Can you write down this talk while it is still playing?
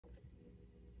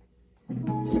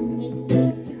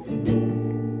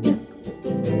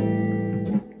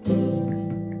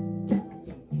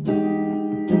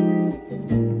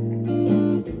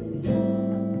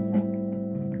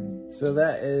So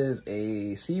that is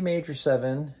a C major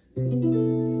 7,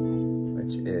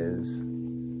 which is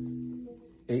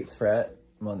 8th fret.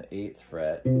 I'm on the 8th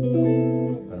fret.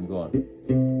 I'm going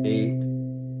 8,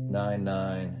 9,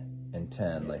 9, and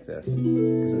 10 like this,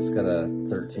 because it's got a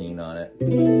 13 on it.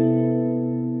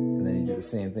 And then you do the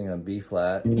same thing on B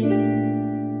flat, and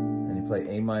you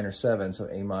play A minor 7, so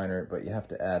A minor, but you have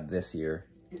to add this here.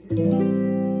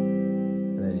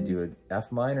 And then you do an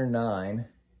F minor 9,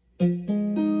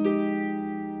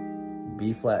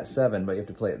 B flat 7, but you have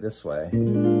to play it this way.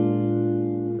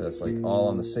 So it's like all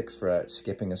on the 6th fret,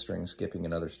 skipping a string, skipping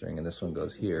another string, and this one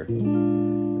goes here.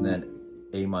 And then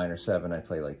A minor 7, I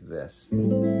play like this.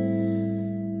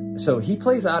 So he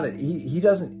plays out of, he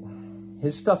doesn't,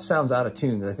 his stuff sounds out of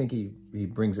tune. I think he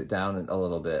brings it down a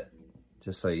little bit,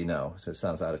 just so you know. So it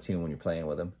sounds out of tune when you're playing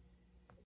with him.